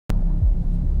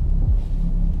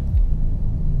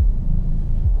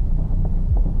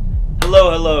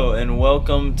Hello, and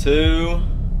welcome to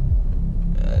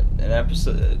an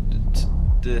episode.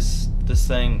 This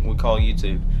thing we call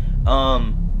YouTube.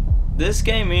 This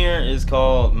game here is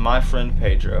called My Friend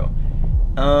Pedro.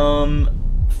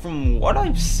 From what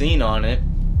I've seen on it,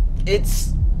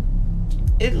 it's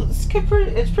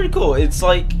pretty cool. It's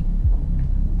like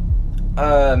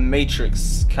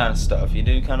Matrix kind of stuff. You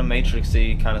do kind of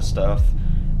Matrix-y kind of stuff.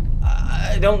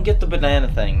 I don't get the banana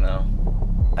thing though.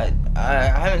 I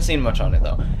haven't seen much on it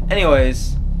though.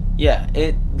 Anyways, yeah,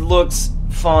 it looks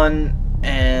fun,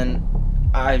 and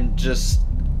this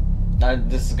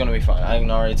is gonna be fun. I can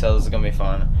already tell this is gonna be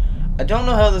fun. I don't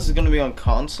know how this is gonna be on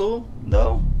console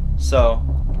though, so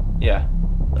yeah,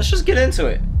 let's just get into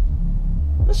it.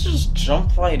 Let's just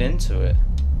jump right into it.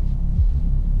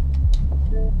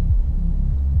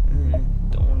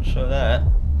 Don't want to show that.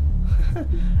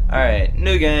 Alright,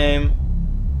 new game.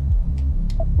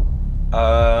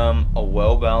 A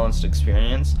well-balanced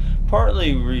experience.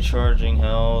 Partly recharging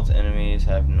health. Enemies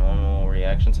have normal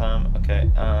reaction time.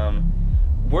 Okay,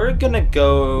 we're gonna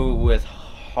go with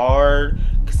hard,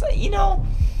 because, you know,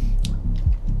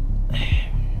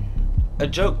 a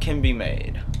joke can be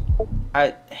made.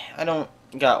 I don't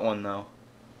got one, though.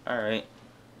 Alright.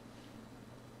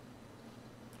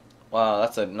 Wow,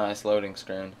 that's a nice loading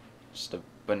screen. Just a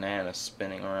banana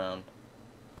spinning around.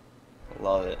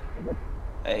 Love it.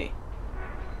 Hey.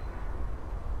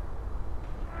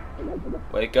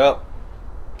 Wake up.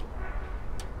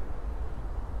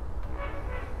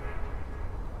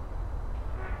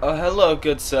 Oh, hello,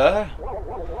 good sir.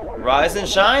 Rise and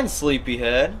shine,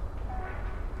 sleepyhead.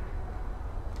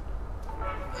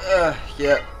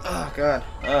 Yeah. Oh, God.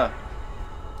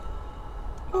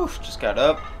 Oof, just got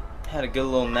up. Had a good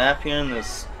little nap here in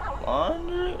this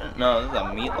laundry. No, this is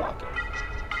a meat locker.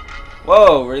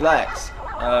 Whoa, relax.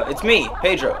 It's me,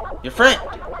 Pedro, your friend.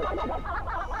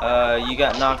 You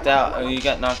got knocked out. You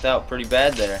got knocked out pretty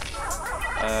bad there.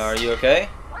 Are you okay?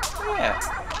 Yeah.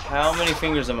 How many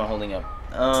fingers am I holding up?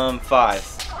 5.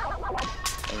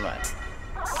 Never mind.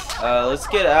 Let's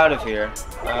get out of here.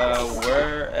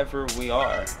 Wherever we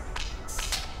are.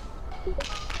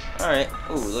 Alright.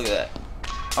 Ooh, look at that.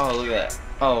 Oh, look at that.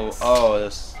 Oh,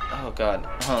 this. Oh, God.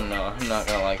 Oh, no. I'm not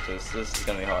gonna like this. This is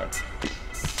gonna be hard.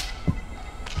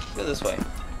 Let's go this way.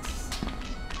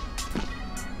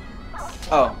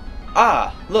 Oh.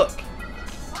 Ah, look.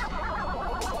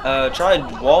 Try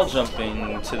wall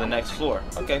jumping to the next floor.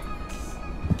 Okay.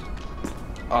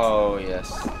 Oh,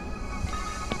 yes.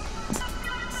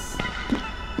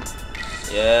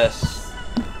 Yes.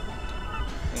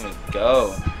 Here we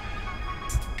go.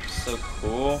 So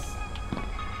cool.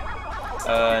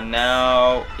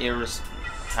 Now,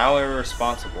 how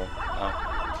irresponsible.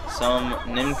 Some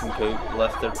nincompoop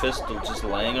left their pistol just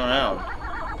laying around.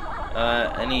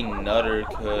 Any nutter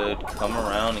could come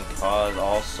around and cause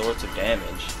all sorts of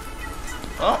damage.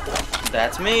 Well,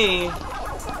 that's me.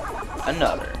 A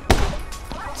nutter.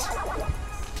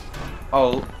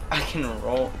 Oh, I can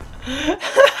roll.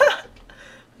 I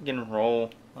can roll.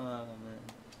 Oh, man.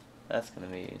 That's gonna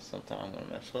be something I'm gonna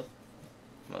mess with.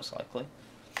 Most likely.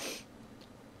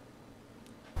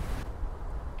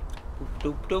 Doop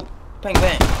doop doop. Bang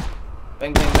bang.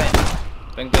 Bang bang bang.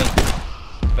 Bang bang.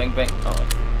 Bang bang. Oh.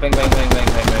 Bang bang bang bang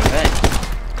bang bang bang.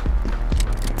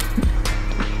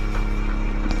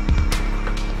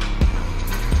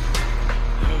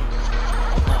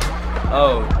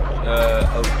 Oh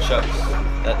Chucks.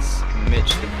 That's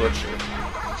Mitch the Butcher.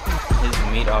 His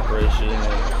meat operation is a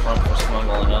front for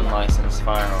smuggling unlicensed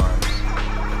firearms.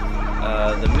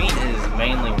 The meat is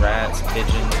mainly rats,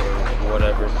 pigeons, or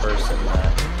whatever person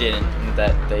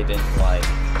that they didn't like.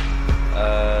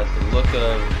 The look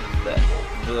of that.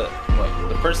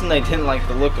 The person they didn't like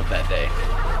the look of that day.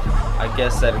 I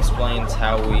guess that explains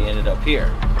how we ended up here.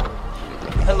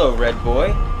 Hello, Red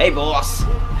Boy. Hey, boss.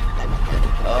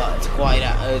 It's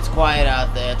quiet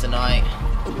out there tonight.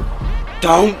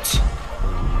 Don't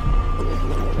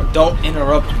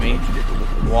interrupt me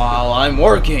while I'm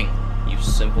working, you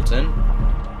simpleton.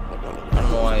 I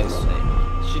don't know why I say.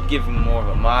 Should give him more of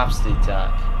a mobster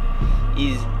talk.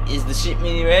 Is the shit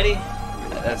mini ready?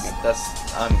 I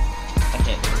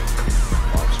can't do it.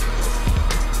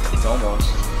 It's almost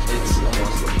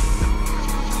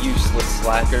useless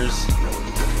slackers.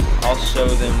 I'll show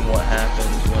them what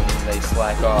happens when they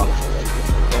slack off.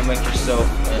 Go make yourself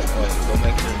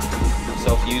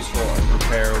useful and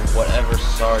prepare whatever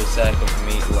sorry sack of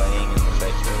meat laying in the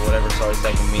basement. Whatever sorry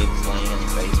sack of meat is laying in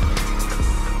the basement.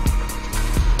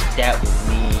 That was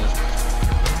me.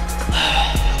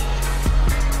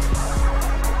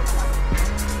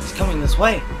 He's coming this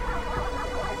way.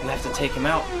 You have to take him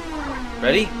out.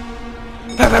 Ready?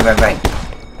 Bang, bang, bang, bang.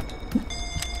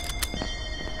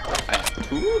 I have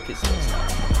 2 pistols now.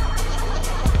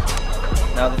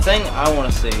 Now the thing I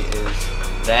want to see is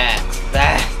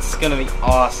that's gonna be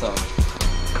awesome.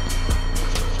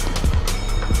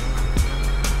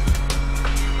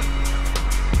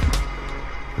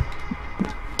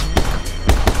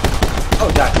 Oh,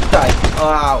 die. Oh,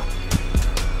 ow.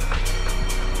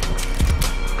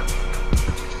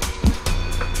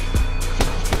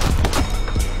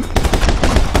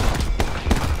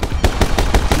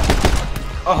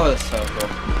 Oh, that's so cool.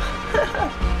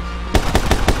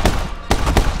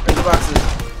 Where's the boxes?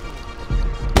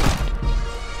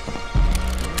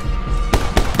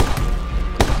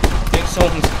 I think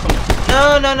someone's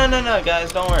coming. No,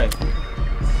 guys, don't worry.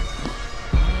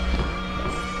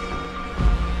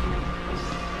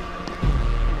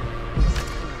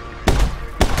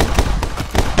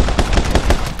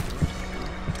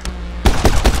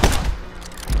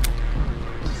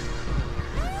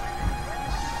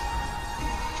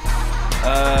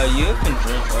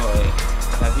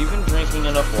 Have you been drinking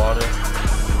enough water?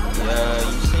 Yeah,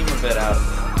 you seem a bit out of it.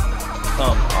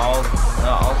 Come, I'll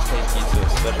take you to a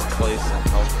special place and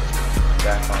help you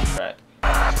back on track.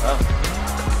 Oh.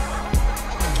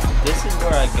 This is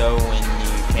where I go when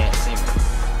you can't see me.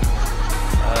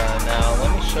 Now let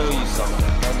me show you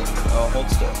something. Hold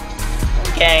still.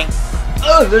 Okay.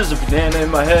 Oh, there's a banana in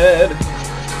my head.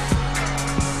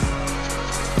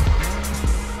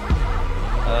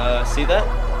 See that?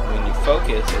 When you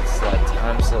focus, it's like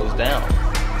time slows down.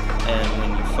 And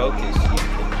when you focus, you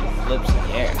can do flips in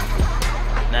the air.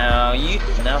 Now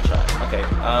try. Okay.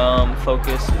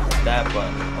 Focus is that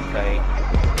button. Okay.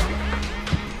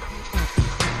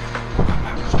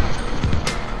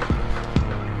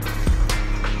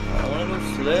 I want to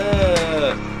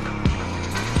flip.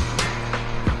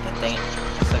 God dang it.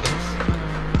 Seconds.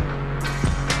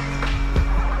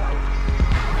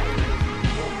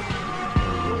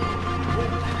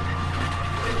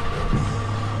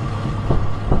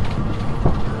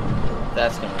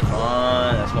 That's gonna be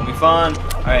fun. That's gonna be fun.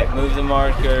 All right, move the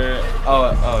marker.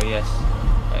 Oh yes.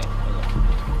 Wait, hold on.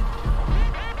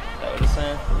 Is that what it's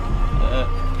saying? God,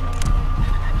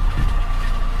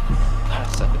 I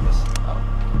suck at this. Oh,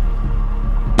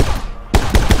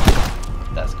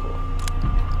 that's cool.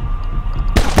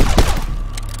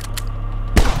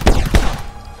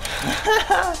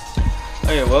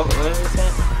 Okay, what is it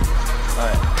saying? All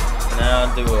right, now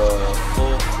do a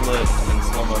full flip in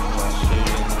slow motion while shooting.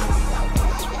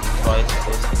 Twice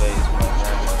this phase my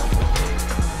grandmother would do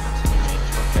to me.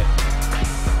 Okay.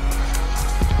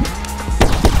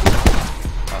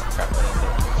 Oh crap, I didn't do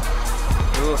it.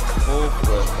 Do a full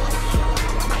flip and shoot.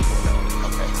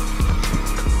 Okay.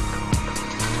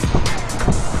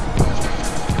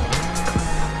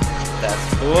 That's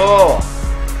cool!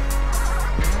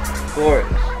 Of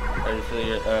course. Ready for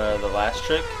the last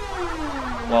trick?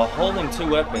 While holding 2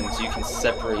 weapons, you can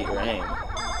separate your aim.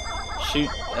 Shoot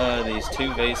these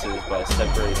 2 vases by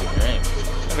separating your aim.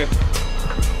 Okay.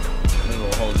 We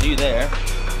will hold you there.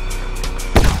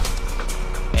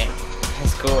 Bam.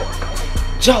 That's cool.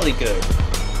 Jolly good.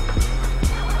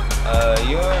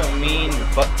 You're a mean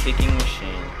butt-kicking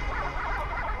machine.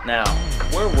 Now,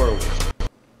 where were we?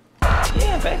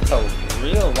 Yeah, back to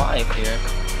real life here.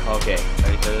 Okay,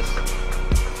 ready for this?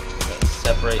 Okay,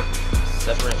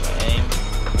 separate my aim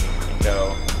and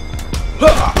go.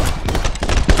 Ha!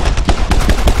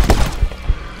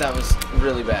 That was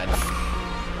really bad.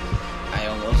 I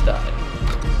almost died.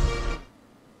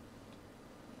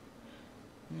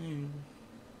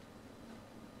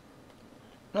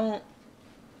 No,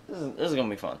 this is gonna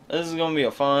be fun. This is gonna be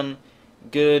a fun,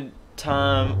 good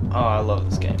time. Oh, I love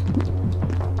this game.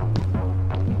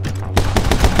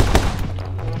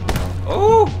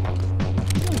 Oh,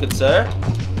 good sir.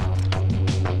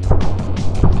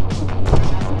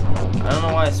 I don't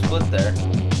know why I split there,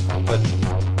 but.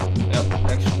 Yep,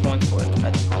 extra points for it.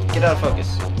 Get out of focus.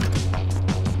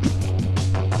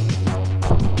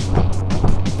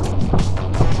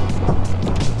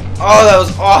 Oh, that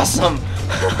was awesome!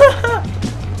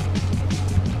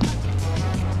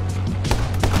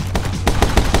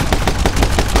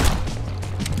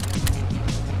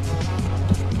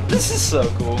 This is so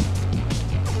cool.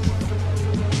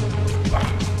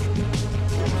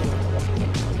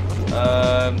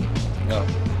 No.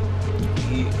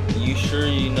 You sure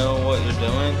you know what you're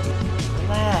doing?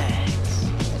 Relax.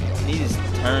 These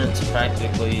turrets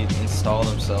practically install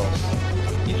themselves.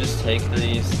 You just take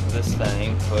this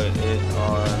thing, put it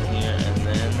on here, and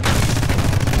then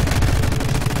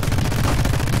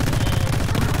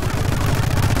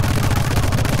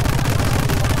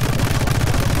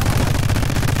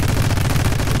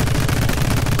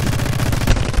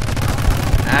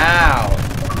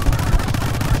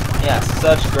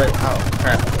such great. Oh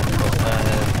crap.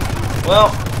 Well,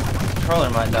 controller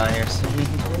might die here soon.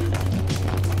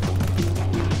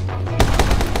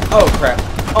 Oh crap.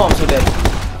 Oh, I'm so dead.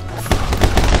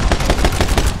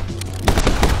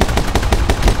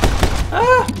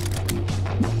 Ah!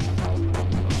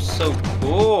 I'm so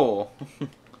cool.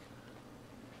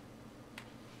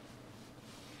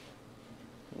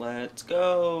 Let's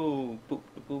go. Boo,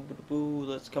 boo, boo, boo.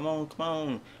 Let's come on, come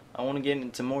on. I want to get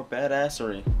into more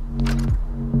badassery.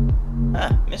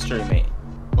 Ah, mystery meat.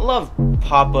 I love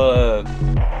Papa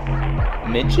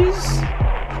Mitch's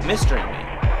mystery meat.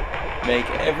 Make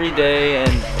every day an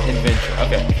adventure.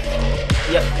 Okay.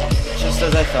 Yep. Just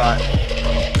as I thought.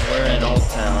 We're in Old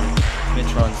Town.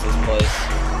 Mitch runs this place.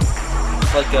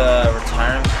 It's like a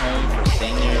retirement home for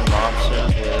senior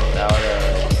mobsters without a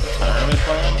retirement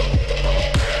plan.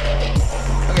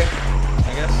 Okay.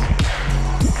 I guess.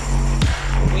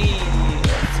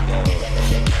 Let's go.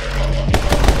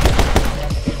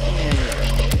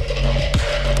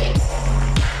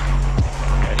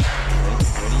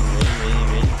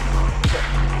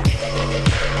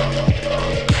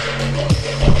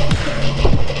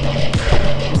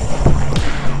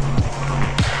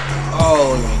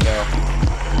 Oh, here we go.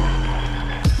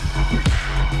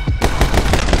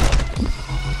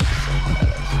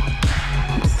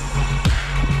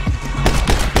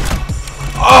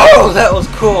 Oh, that was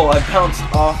cool. I bounced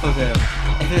off of him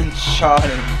and then shot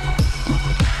him.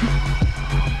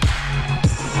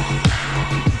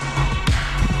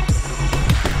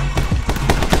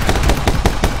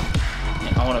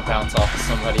 I want to bounce off of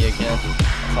somebody again.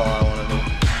 That's all I want to do.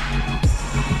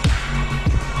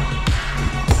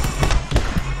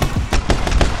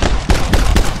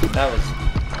 That was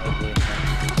ugly.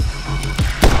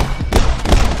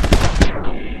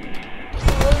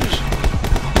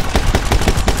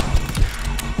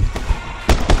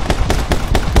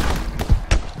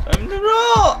 Time to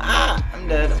roll! Ah! I'm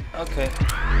dead. Okay.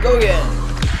 Go again!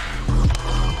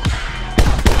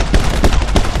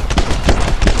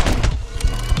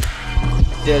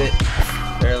 Did it.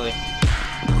 Barely.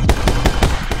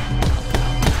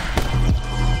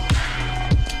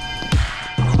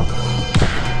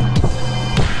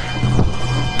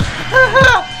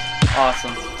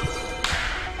 Awesome.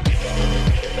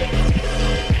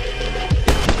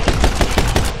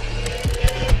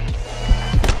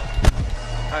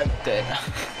 I'm dead.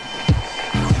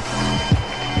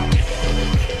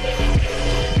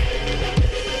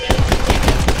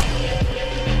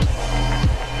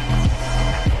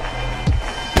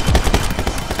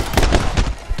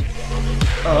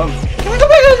 Can I go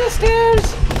back down the stairs?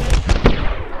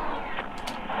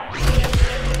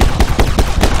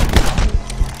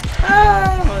 I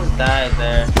almost died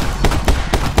there.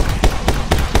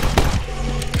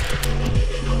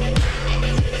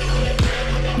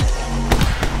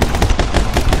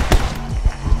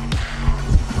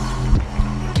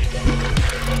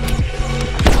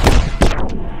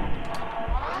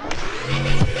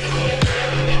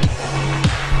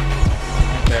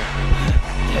 Okay.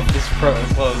 Death is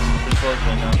close. Pretty close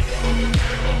right now.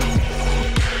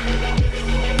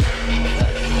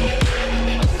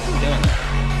 What's he doing?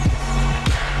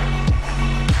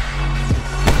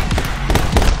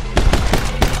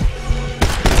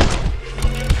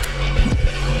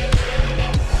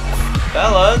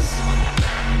 Fellas,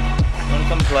 wanna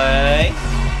come play?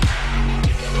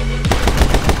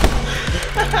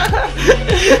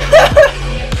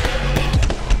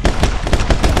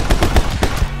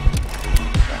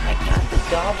 I got the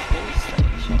dog face thing.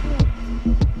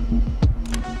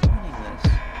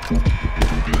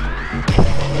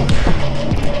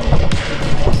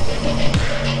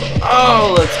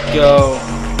 Oh, let's go.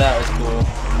 That was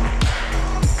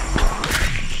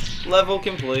cool. Level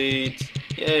complete.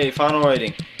 Yay, final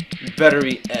rating. Better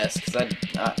be S, because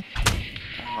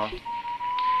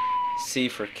C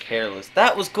for careless.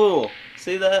 That was cool.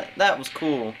 See that? That was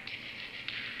cool.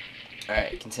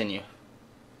 Alright, continue.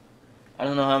 I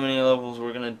don't know how many levels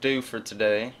we're gonna do for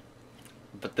today,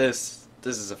 but this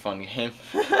is a fun game.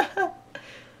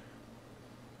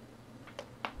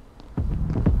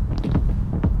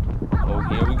 Oh,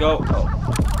 here we go.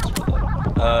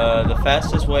 The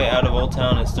fastest way out of Old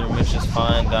Town is through Mitch's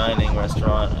fine dining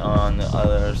restaurant on the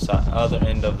other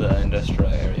end of the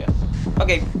industrial area.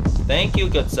 Okay, thank you,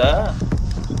 good sir.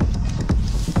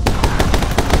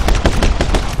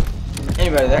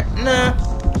 Anybody there? Nah.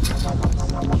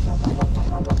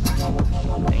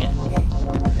 Dang it.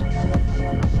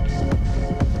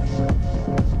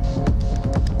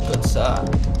 Good sir.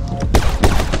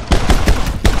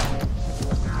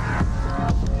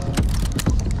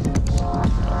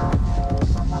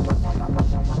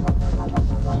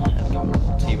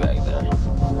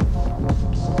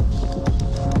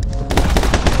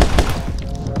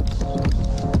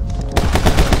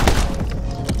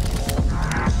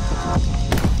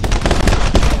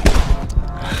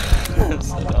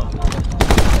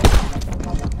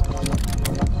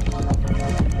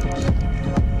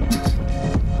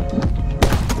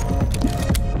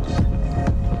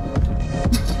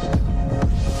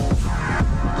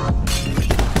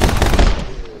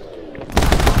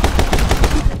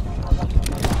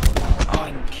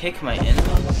 kick my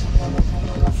enemies?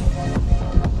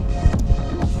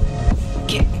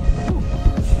 Kick!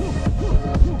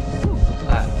 I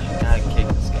gotta kick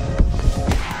this guy.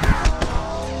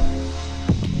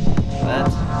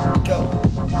 Let's go!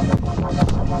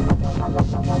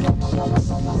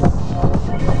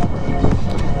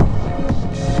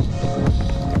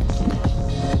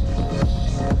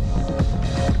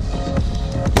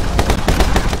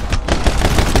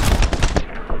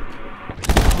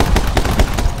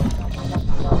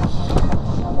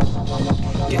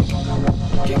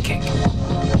 Kick.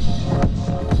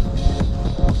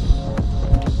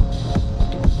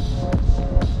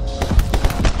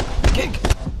 Kick.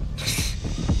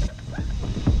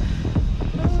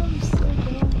 I'm so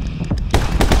dumb.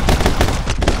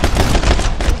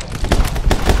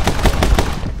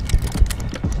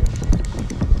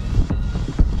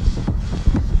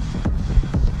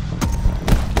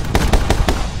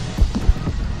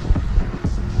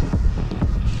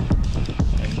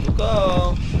 And you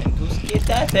go. And who's get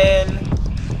that then?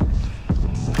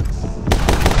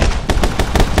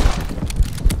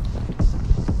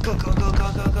 Go.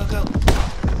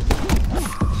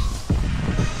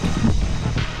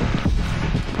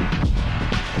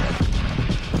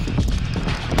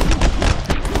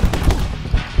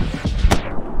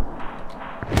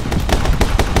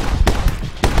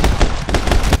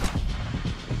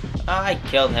 I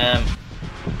killed him.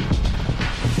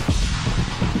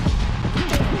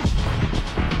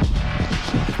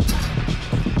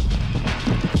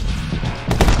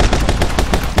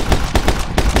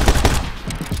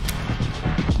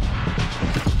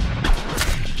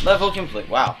 Level complete.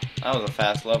 Wow, that was a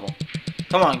fast level.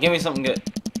 Come on, give me something good.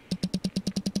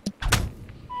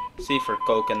 C for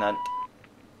coconut.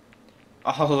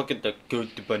 Oh, look at the good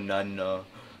banana.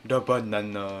 The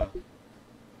banana.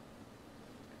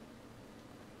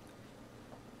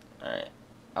 Alright,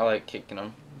 I like kicking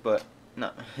them, but no,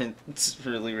 it's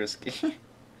really risky.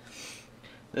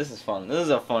 This is fun. This is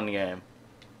a fun game.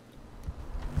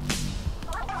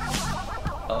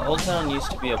 Old Town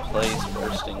used to be a place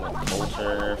bursting with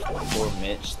culture before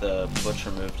Mitch the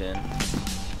Butcher moved in.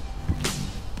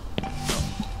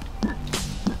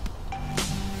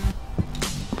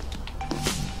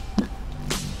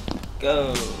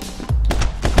 Go!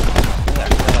 Yeah,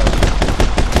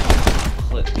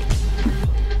 click.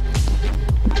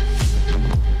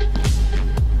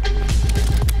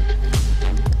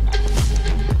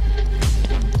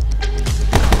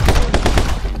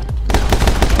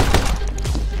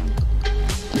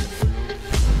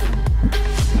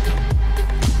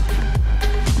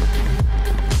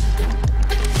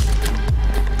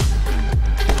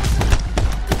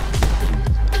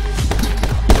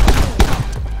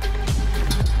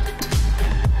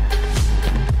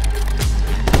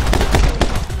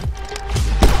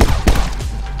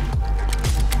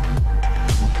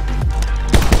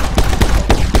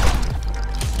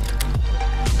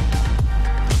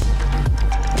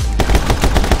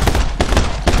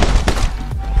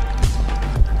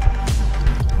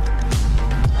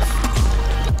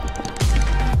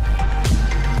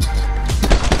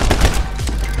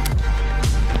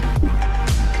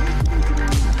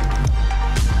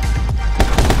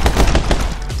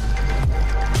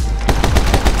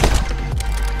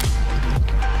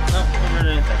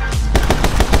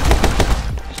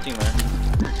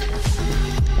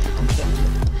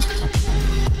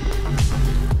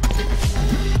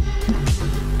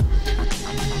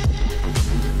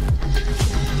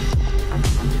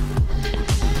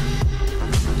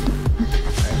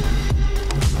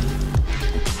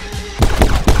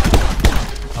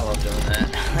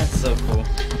 So cool.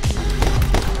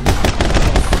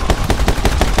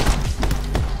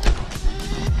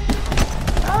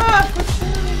 Ah!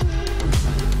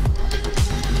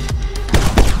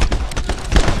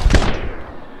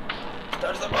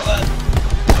 There's the bullet.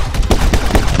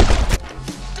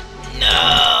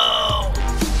 No!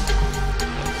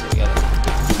 So we gotta...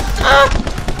 Ah!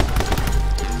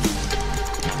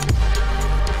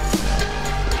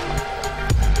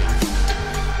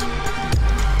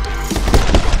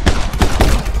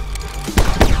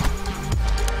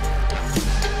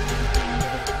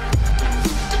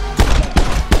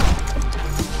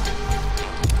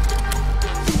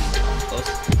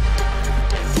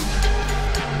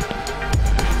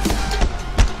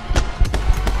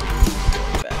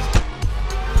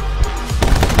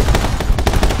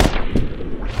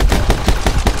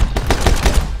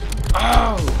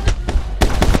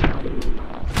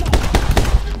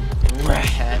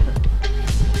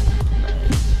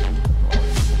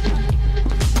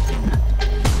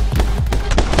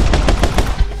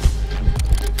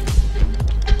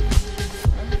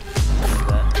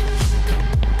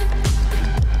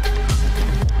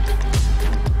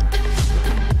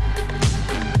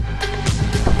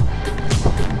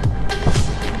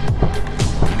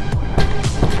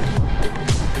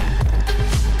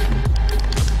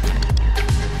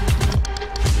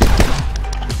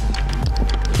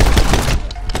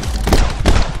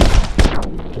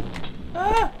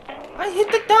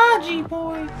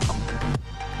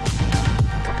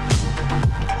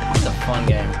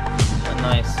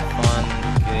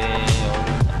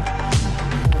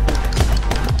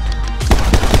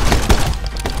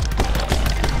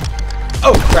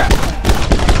 Oh crap!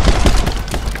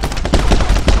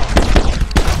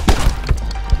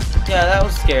 Yeah, that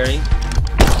was scary.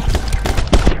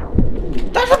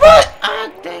 Dr. Butt!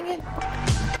 Ah, dang it!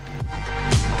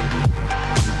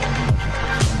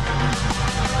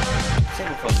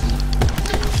 Single focus.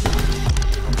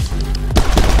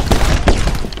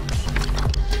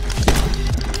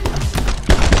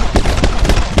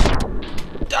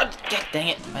 Dang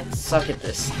it, I suck at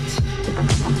this.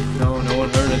 No, no one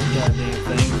heard a goddamn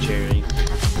thing, Cherry.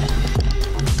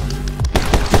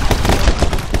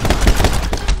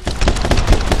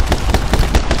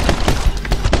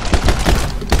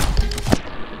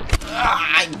 Ah,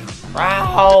 I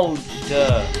crouched!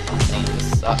 Dang,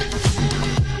 this sucks.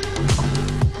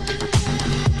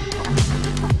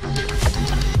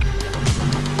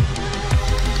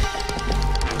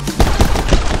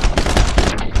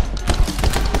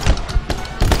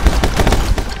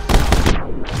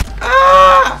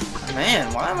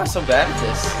 Man, why am I so bad at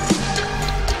this?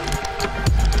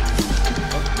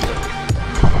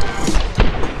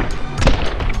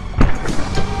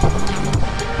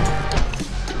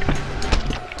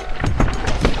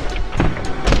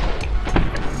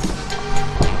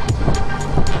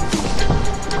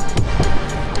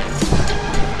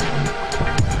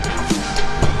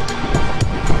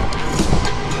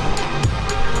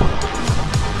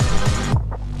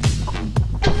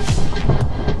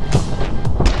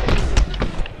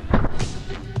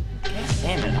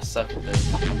 Suck at this.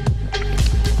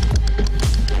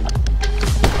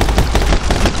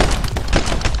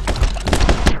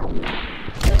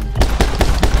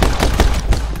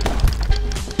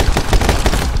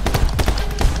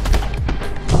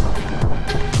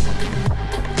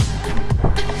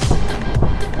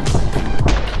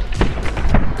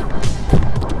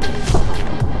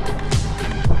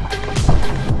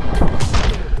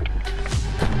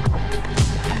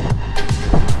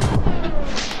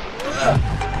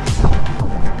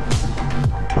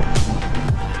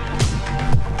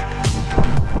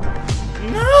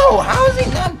 How is he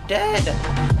not dead?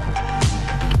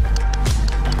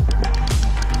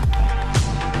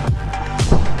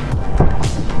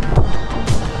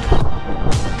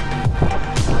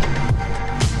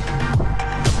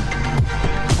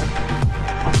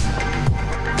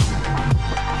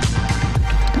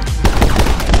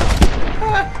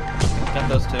 Got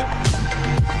those two.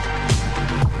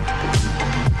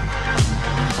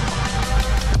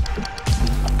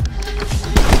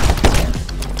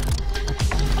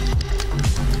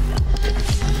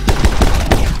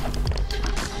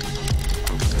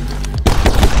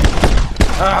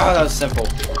 Ah, that was simple.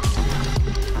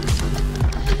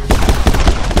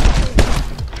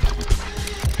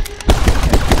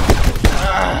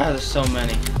 Ah, there's so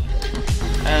many.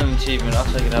 I have an achievement, I'll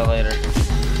check it out later.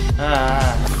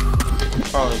 Ah,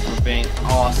 probably for being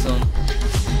awesome.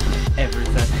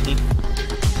 Everything.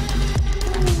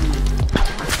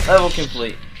 Level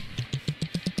complete.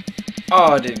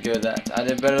 Oh, I did good that. I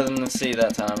did better than the C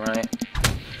that time, right?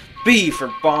 B for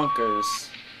bonkers.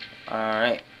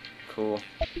 Alright. Cool.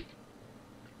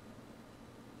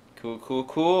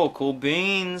 Cool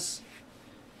beans.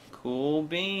 Cool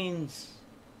beans.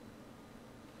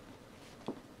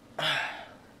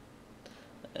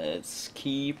 Let's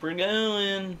keep her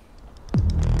going.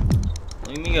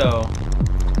 Let me go.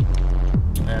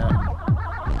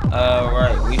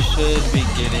 Right, we should be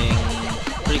getting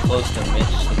pretty close to Mitch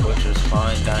the Butcher's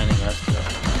fine dining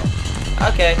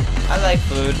restaurant. Okay, I like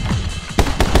food.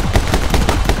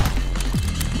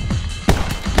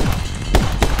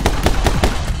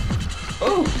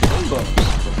 Oh, boom booms.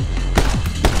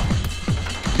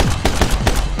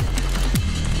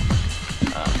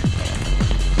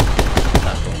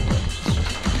 Not boom booms.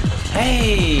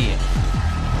 Hey!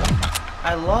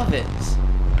 I love it.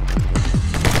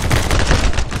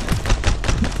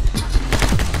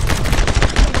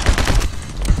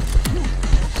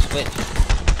 Switch.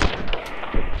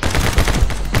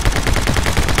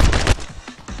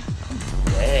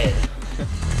 Dead.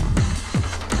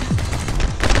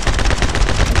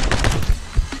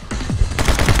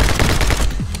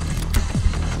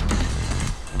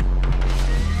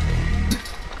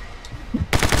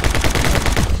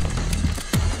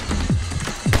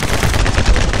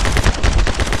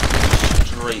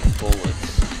 Straight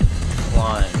bullets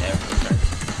flying everywhere.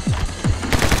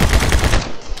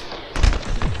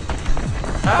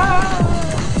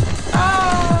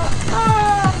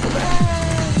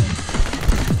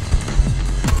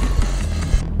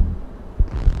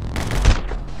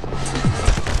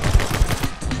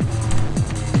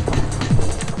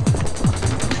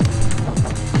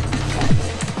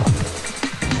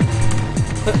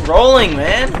 Quit rolling,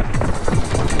 man!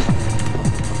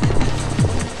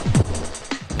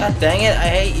 God dang it, I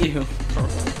hate you.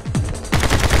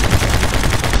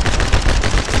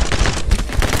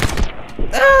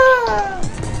 Ah!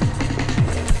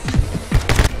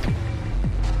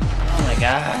 Oh my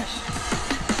gosh.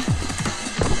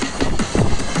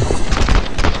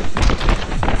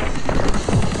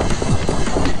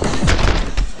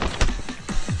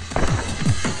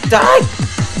 Die!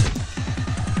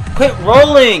 Quit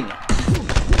rolling!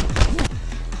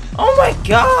 Oh my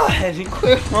god!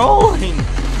 Quit rolling!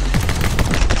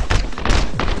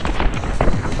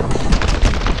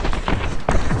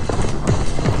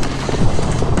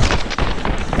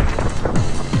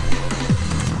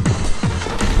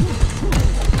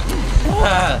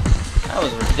 Ah, that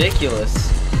was ridiculous.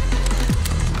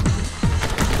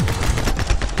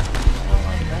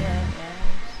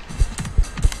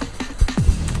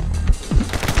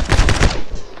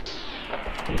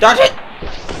 Dodge it!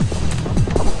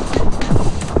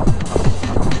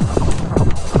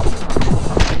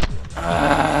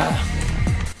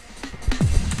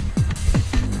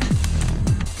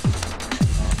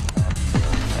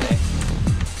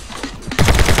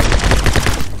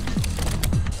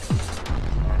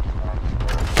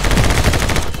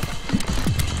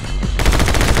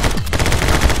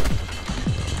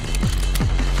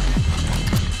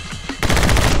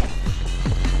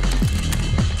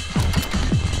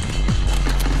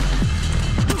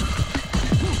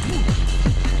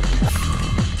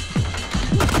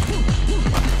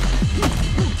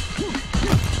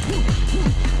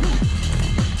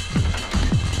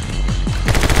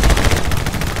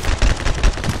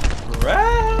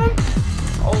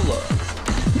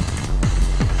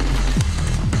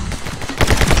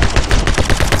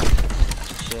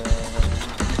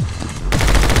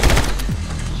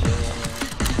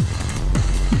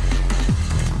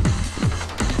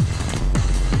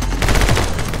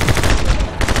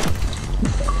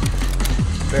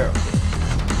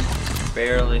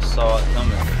 Barely saw it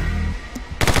coming.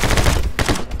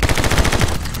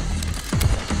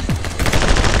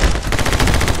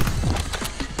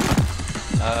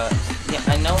 Yeah,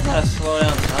 I know how to slow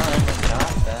down time. I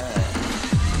got that.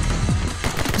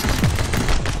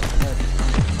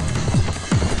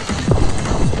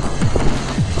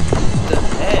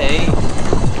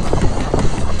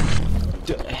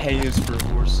 The hay is for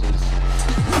horses.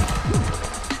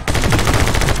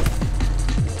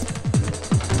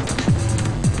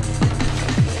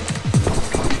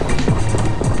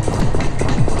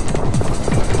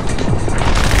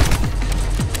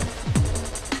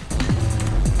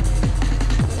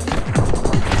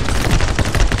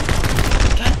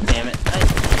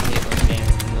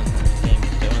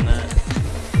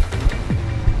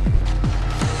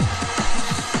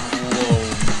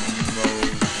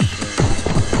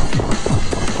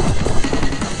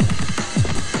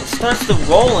 Starts the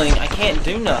rolling, I can't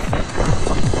do nothing.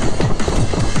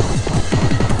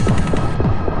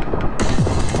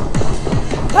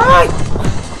 Die!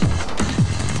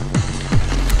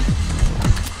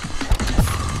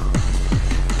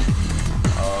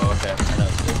 Oh, okay. I know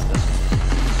it's this one.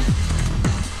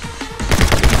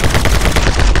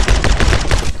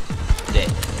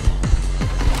 Dead.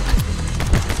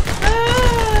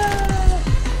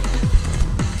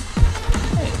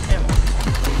 Hey, ammo.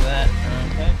 Look at that.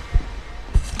 Okay.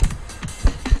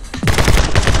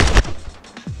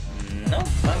 Nope,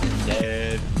 I'm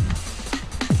dead.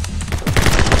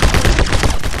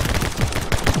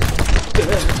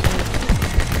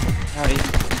 Howdy.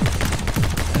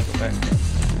 Gotta go back.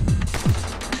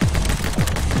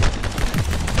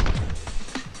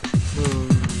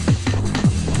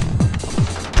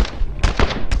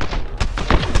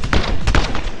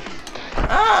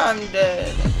 I'm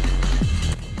dead.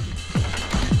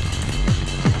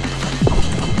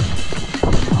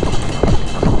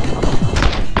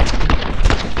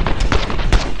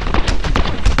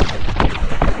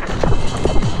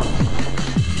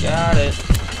 Got it.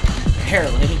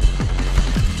 Barely.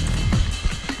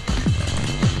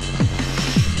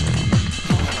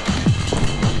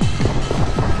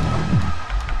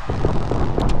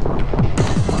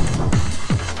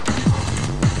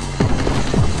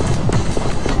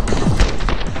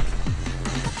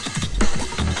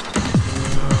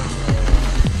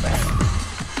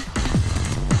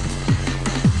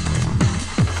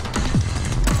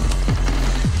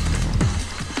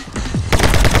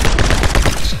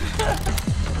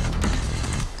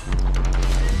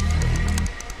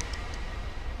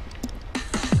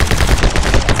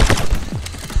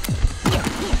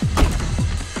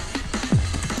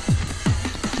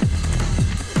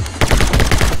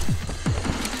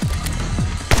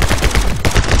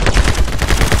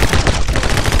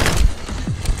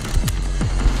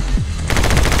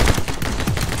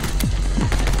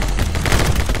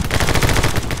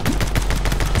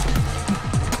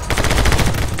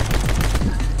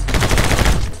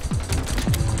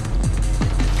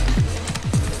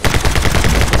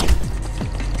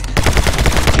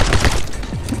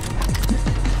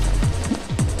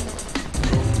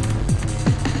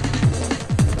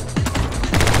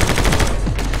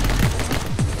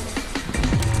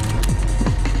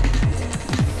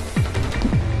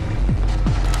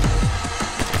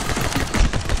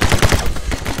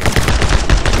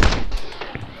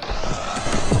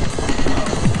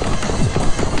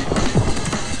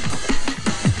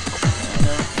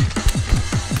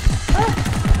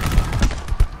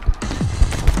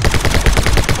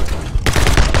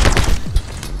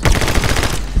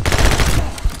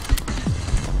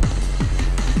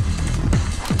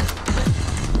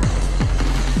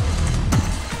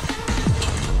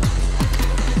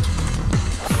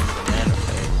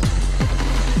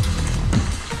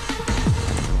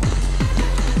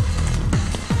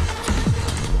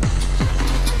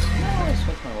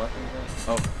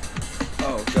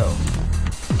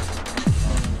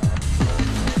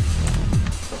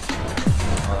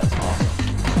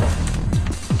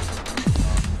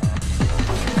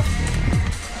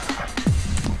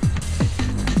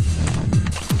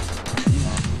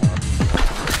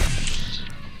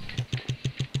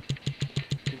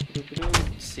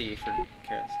 T for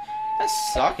carrots. I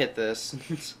suck at this.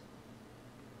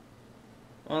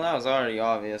 Well, that was already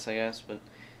obvious, I guess, but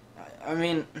I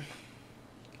mean,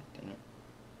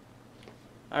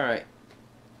 alright.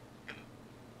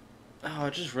 Oh, I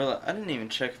just realized I didn't even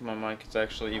check if my mic is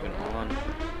actually even on.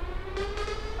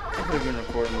 I could have been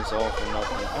recording this all for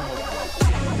nothing. I hope not.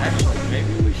 Actually,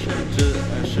 maybe we should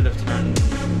have should have turned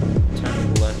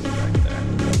the left back there.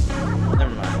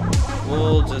 Never mind.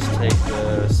 We'll just take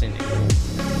the scenic route.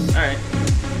 Alright.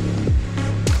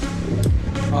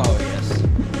 Oh yes.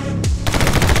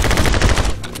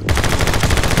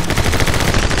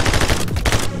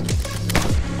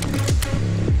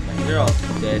 They're all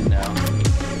dead now.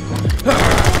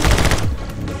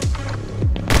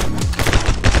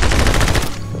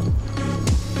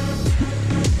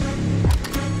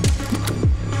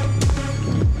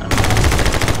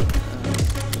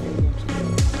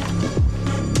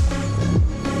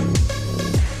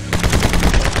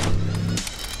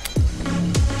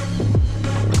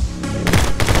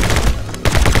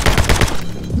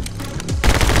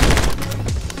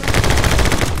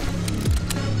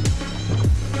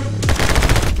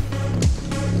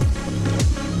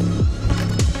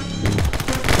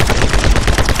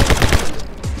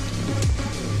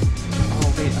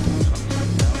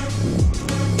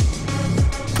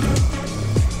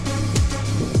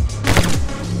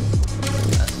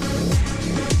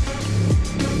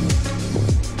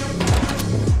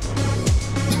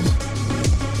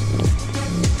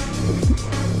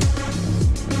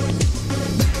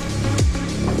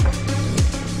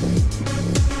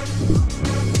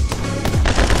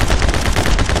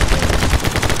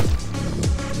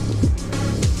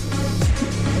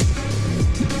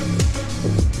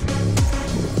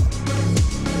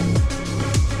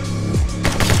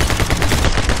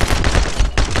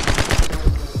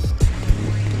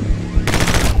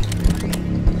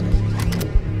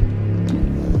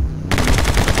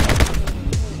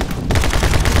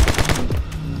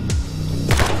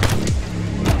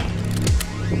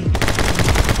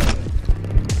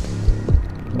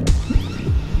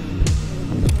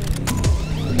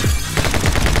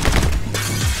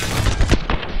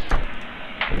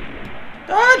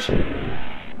 Dodge! I'm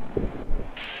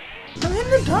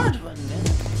hitting the dodge button, man.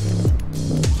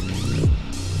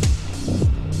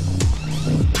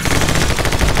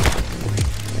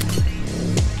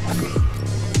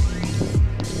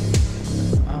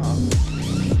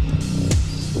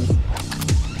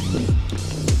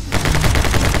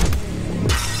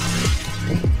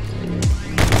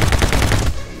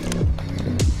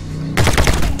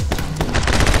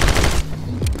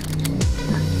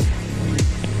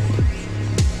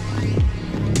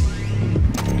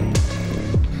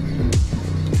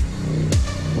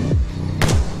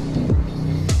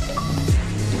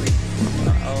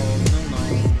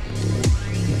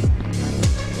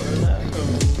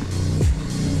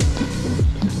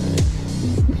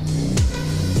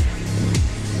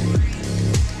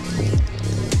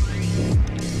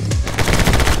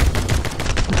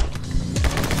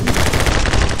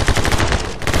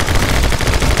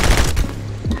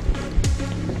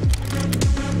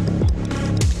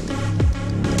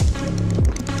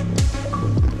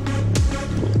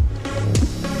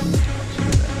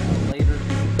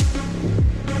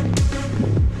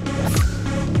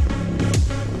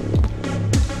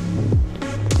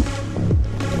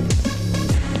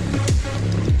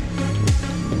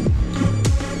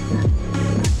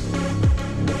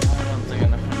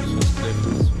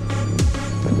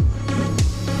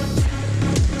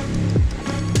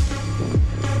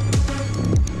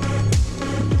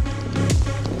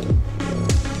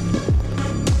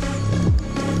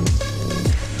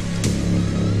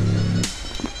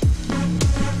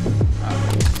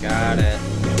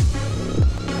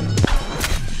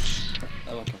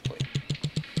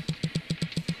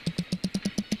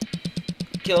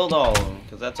 Killed all of them,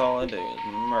 because that's all I do is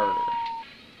murder.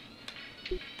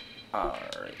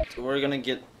 Alright, so we're gonna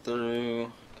get through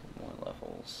a couple more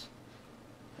levels.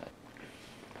 Okay.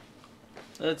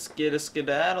 Let's get a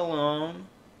skedaddle on.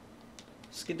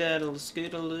 Skedaddle,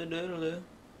 skedaddle, doodle.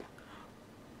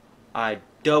 I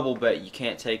double bet you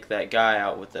can't take that guy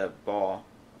out with that ball.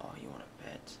 Oh, you want to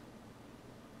bet?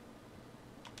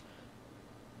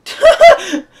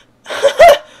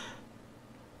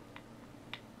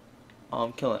 Oh,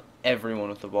 I'm killing everyone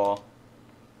with the ball.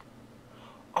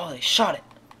 Oh, they shot it.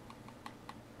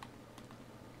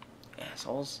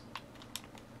 Assholes.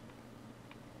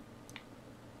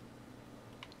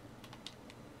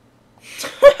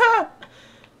 Sorry,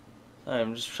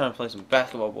 I'm just trying to play some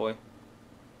basketball, boy.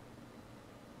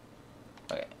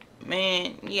 Okay.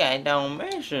 Man, you got dumb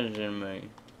messages in me.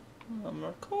 I'm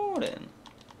recording.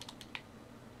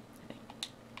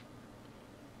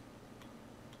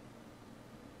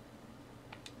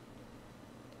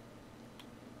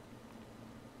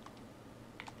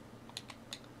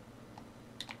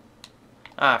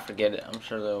 Ah, forget it. I'm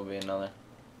sure there will be another.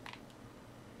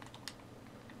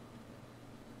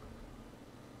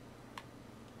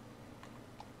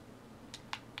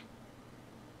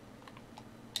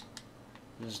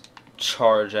 Just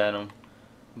charge at him.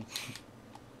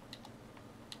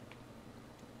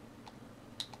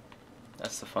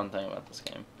 That's the fun thing about this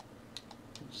game.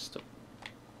 Just the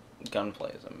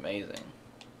gunplay is amazing.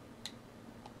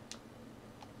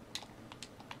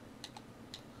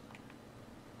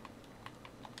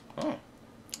 Oh.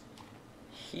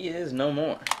 He is no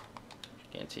more.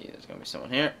 Guarantee there's gonna be someone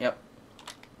here. Yep.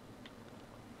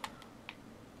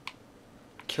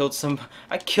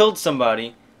 I killed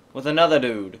somebody with another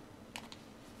dude.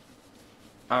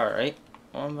 Alright.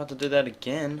 Well, I'm about to do that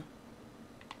again.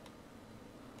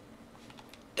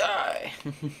 Die!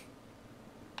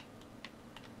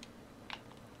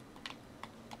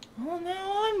 Well,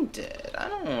 now I'm dead. I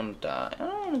don't want to die. I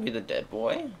don't want to be the dead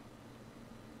boy.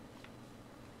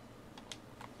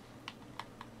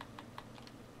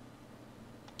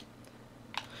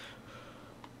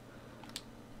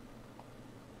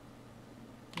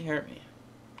 He hurt me.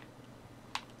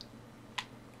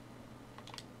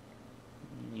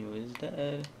 You is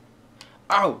dead.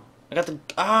 Oh! I got the...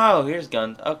 Oh, here's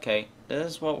guns. Okay. This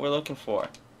is what we're looking for.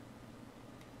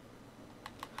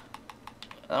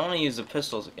 I want to use the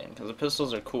pistols again, because the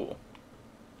pistols are cool.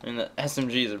 And the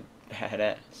SMGs are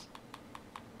badass.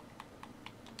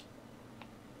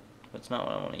 But it's not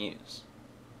what I want to use.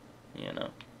 You know?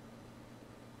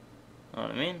 Know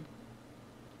what I mean?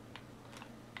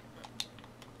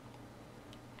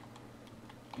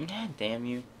 God damn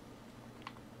you.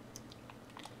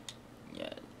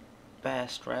 Yeah,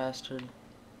 bastard.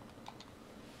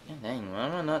 God dang, why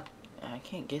am I not... I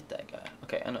can't get that guy.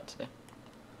 Okay, I know what to do.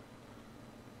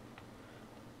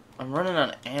 I'm running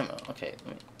out of ammo. Okay,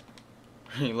 let me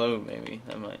reload maybe.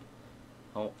 That might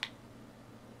help.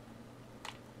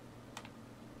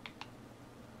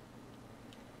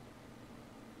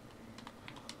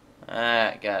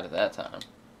 Ah, got it that time.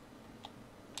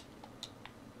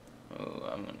 Oh,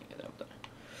 I'm gonna get up there.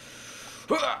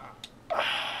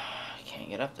 I can't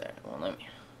get up there. It won't let me.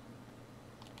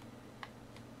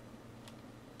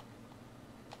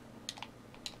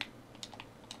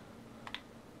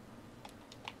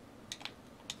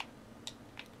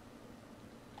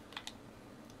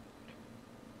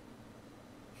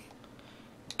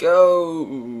 Go!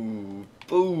 Boom!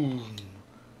 Boom!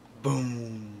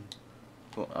 Boom!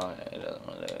 Oh, yeah, it doesn't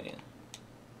want to do it either.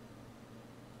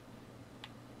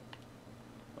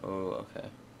 Oh, okay.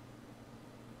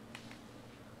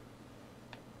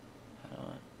 How do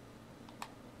I...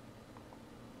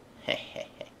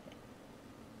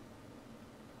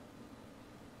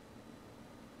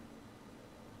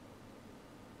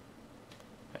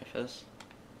 Ready for this?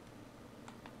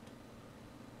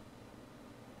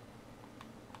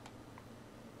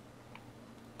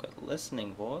 Good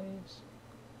listening, boys.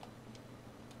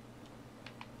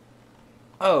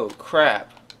 Oh,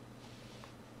 crap.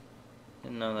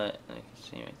 Didn't know that I could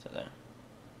see me to there.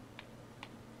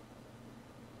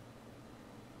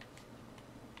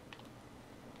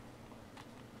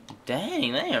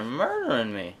 Dang, they are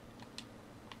murdering me.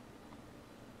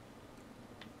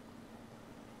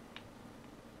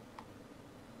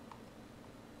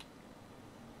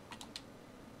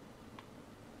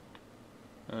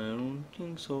 I don't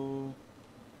think so.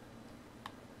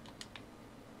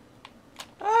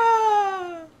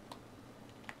 Ah!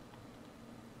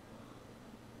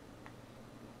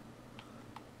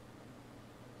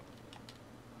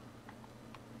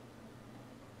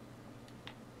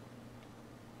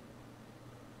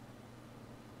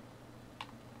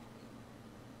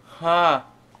 Ha!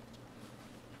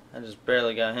 I just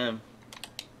barely got him.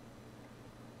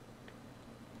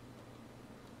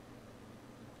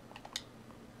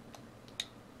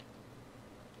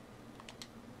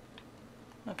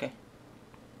 Okay.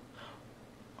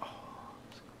 Oh,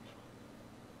 that's gonna be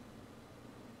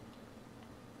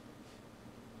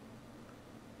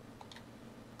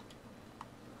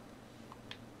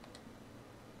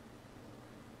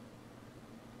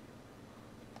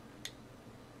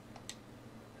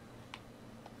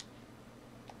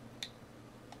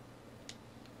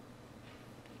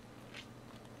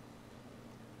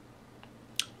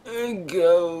fun.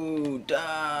 Go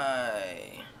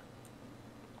die.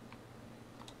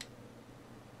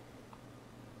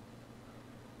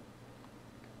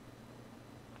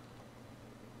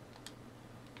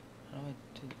 How do I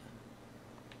do that?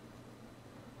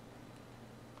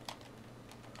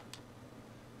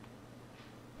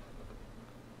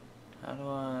 How do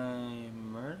I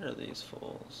murder these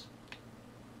fools?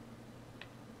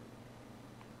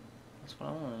 That's what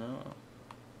I want to know.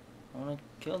 I want to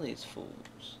Kill these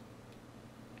fools.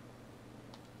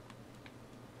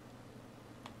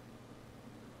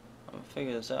 I'm gonna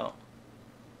figure this out.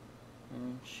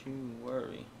 Don't you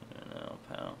worry. Here now,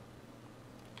 pal.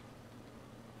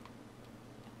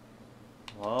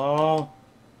 Whoa!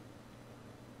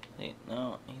 Hey,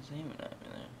 no, he's aiming at me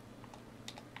there.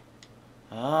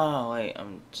 Ah, wait,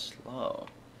 I'm slow.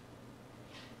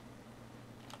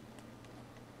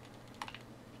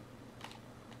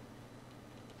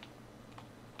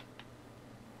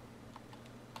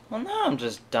 Well, now I'm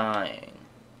just dying.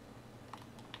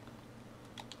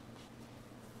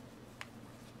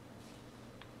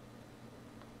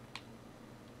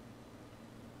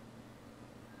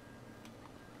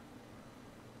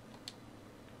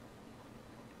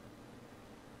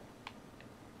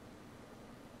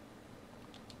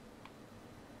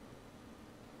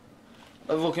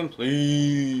 Level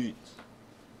complete.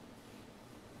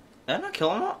 Did I not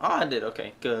kill him all? Oh, I did.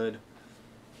 Okay, good.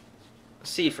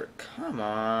 Cipher, come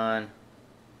on.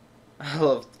 I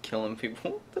love killing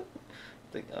people.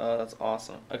 Oh, that's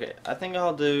awesome. Okay, I think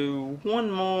I'll do one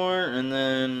more, and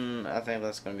then I think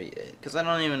that's going to be it. Because I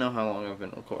don't even know how long I've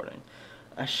been recording.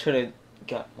 I should have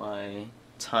got my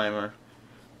timer,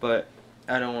 but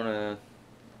I don't want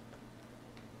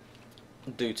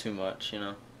to do too much, you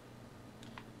know.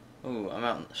 Ooh, I'm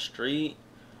out in the street.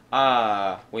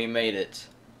 Ah, we made it.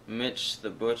 Mitch the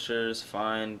Butcher's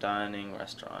Fine Dining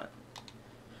Restaurant.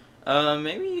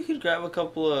 Maybe you could grab a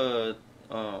couple of...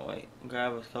 Oh, wait.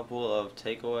 Grab a couple of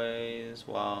takeaways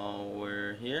while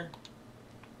we're here.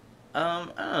 I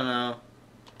don't know.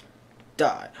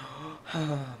 Die.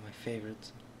 My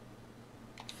favorites.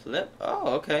 Flip?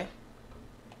 Oh, okay.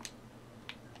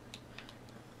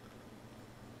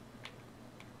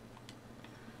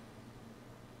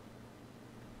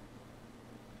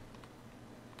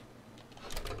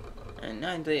 And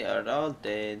now they are all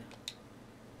dead.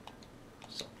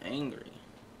 So angry.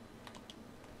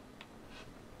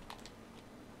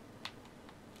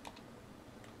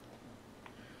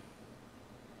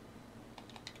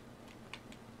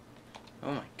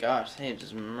 Oh my gosh, they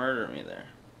just murdered me there.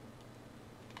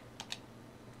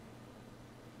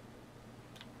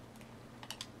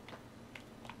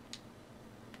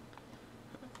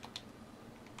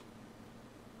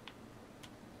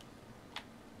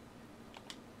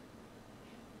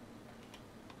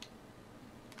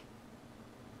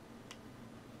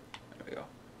 There we go.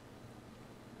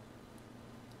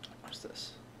 What's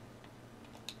this?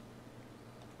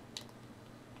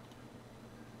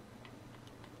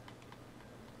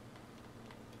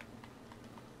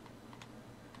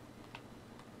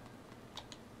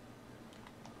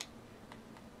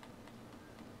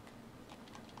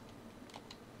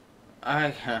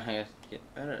 I gotta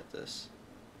get better at this.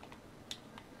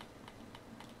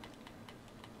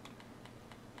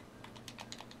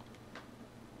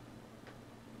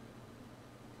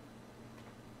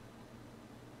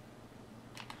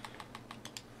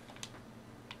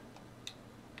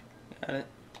 Got it.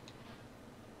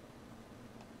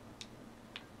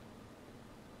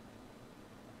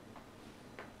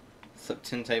 Flip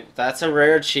tin table. That's a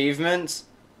rare achievement.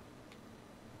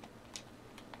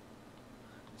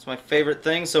 It's my favorite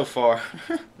thing so far.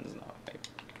 This is not my favorite.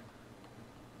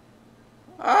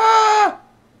 Ah!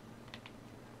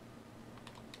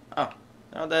 Oh,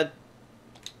 now dead.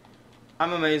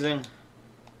 I'm amazing.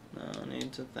 No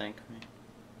need to thank me.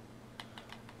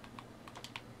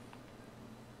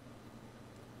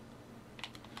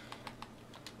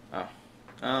 Oh.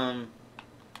 Oh.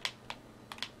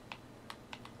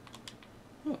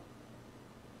 There's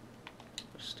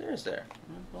stairs there.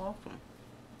 I'll go off them.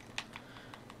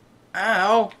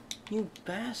 Ow! You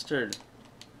bastard.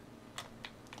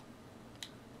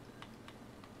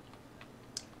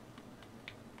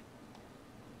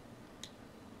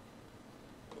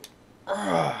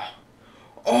 Oh!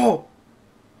 Oh!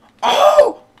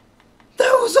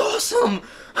 That was awesome!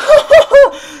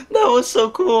 That was so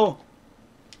cool!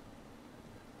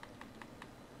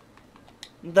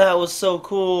 That was so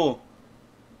cool!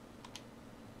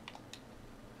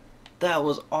 That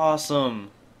was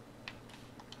awesome!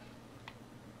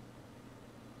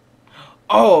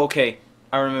 Oh, okay.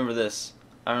 I remember this.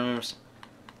 I remember...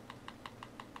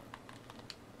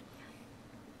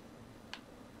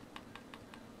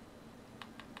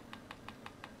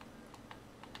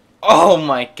 Oh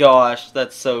my gosh,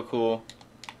 that's so cool.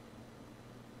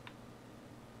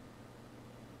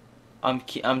 I'm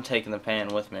taking the pan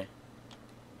with me.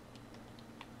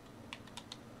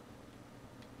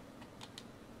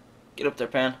 Get up there,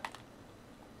 Pan.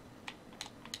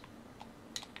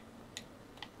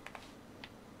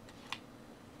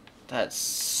 That's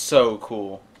so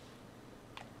cool.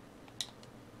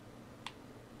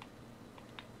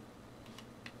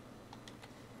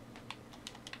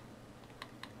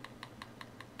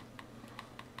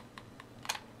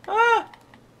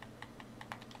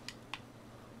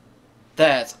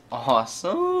 That's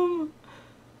awesome.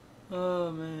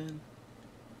 Oh man.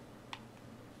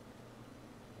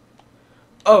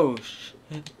 Oh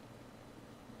shit.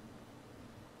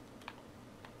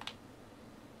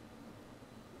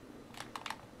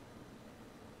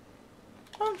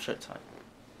 I'm sure it's fine.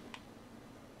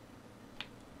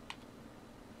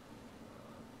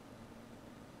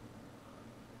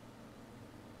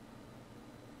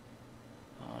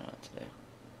 Oh, not today.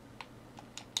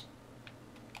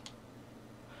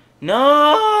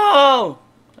 No!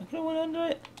 I could have went under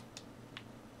it.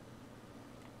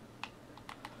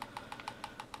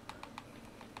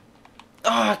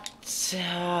 Ah,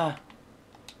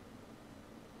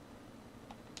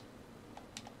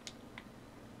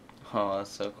 oh,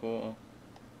 that's so cool.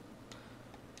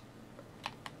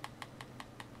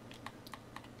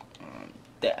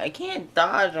 I can't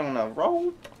dodge on a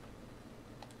rope.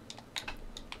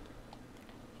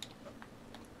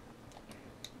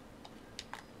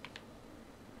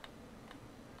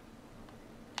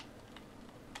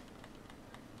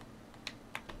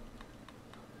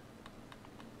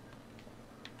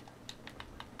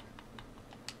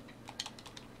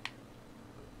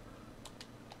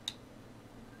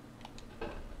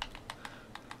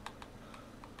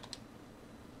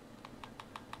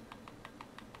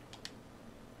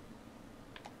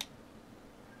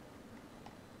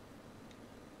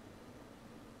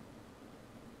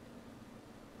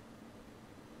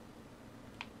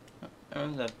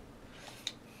 How's that?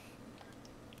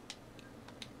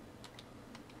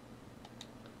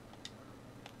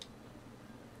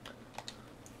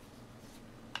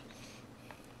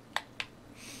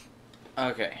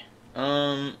 Okay.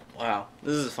 Wow.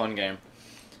 This is a fun game.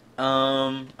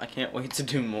 I can't wait to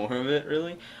do more of it,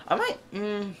 really. I might,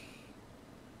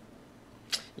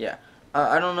 yeah.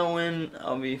 I don't know when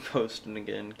I'll be posting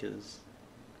again, because,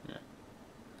 yeah.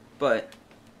 But,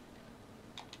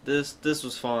 this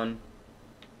was fun.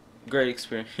 Great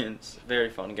experience.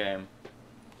 Very fun game.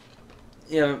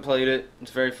 You haven't played it. It's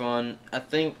very fun. I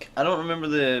don't remember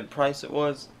the price it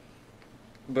was,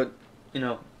 but, you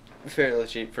know, fairly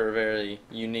cheap for a very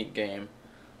unique game.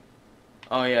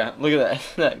 Oh yeah, look at that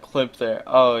that clip there.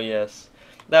 Oh yes,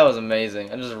 that was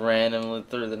amazing. I just randomly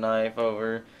threw the knife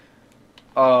over.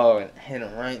 Oh, and hit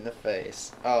him right in the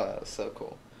face. Oh, that was so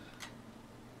cool.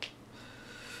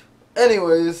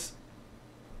 Anyways,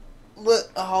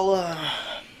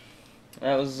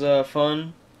 that was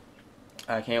fun.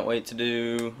 I can't wait to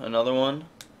do another one.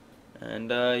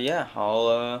 And yeah,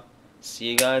 I'll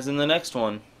see you guys in the next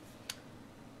one.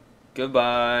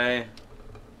 Goodbye.